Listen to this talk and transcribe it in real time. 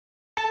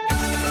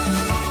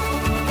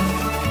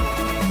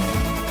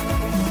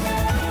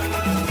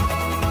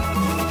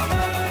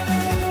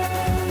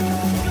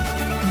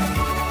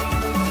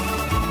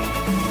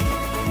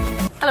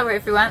Hello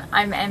everyone,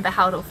 I'm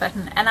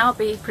Fitton and I'll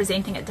be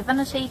presenting at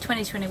Difinity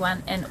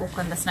 2021 in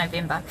Auckland this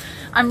November.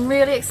 I'm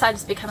really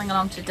excited to be coming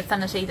along to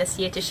Difinity this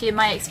year to share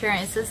my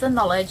experiences and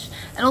knowledge,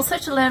 and also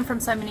to learn from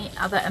so many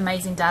other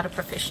amazing data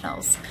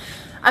professionals.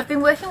 I've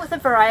been working with a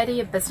variety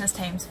of business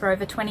teams for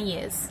over 20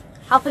 years,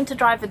 helping to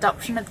drive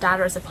adoption of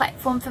data as a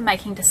platform for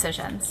making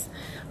decisions.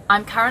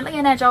 I'm currently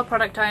an Agile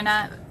product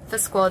owner for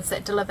squads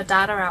that deliver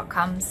data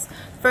outcomes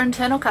for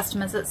internal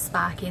customers at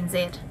Spark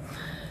NZ.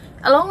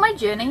 Along my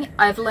journey,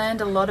 I've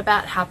learned a lot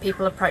about how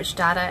people approach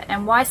data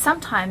and why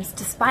sometimes,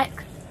 despite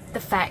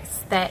the facts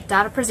that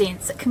data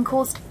presents, it can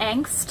cause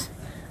angst,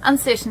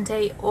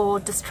 uncertainty or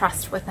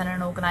distrust within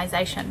an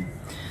organisation.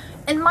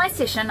 In my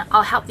session,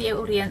 I'll help the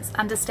audience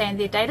understand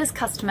their data's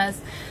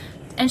customers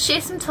and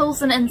share some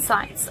tools and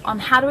insights on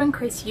how to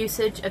increase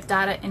usage of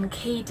data in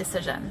key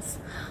decisions.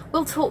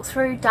 We'll talk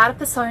through data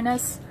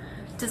personas,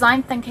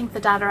 design thinking for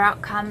data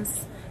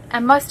outcomes,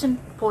 and most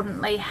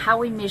importantly, how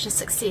we measure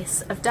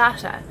success of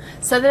data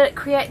so that it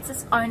creates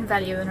its own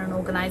value in an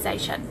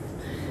organisation.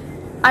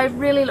 I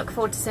really look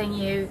forward to seeing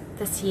you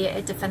this year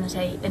at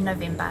Difinity in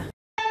November.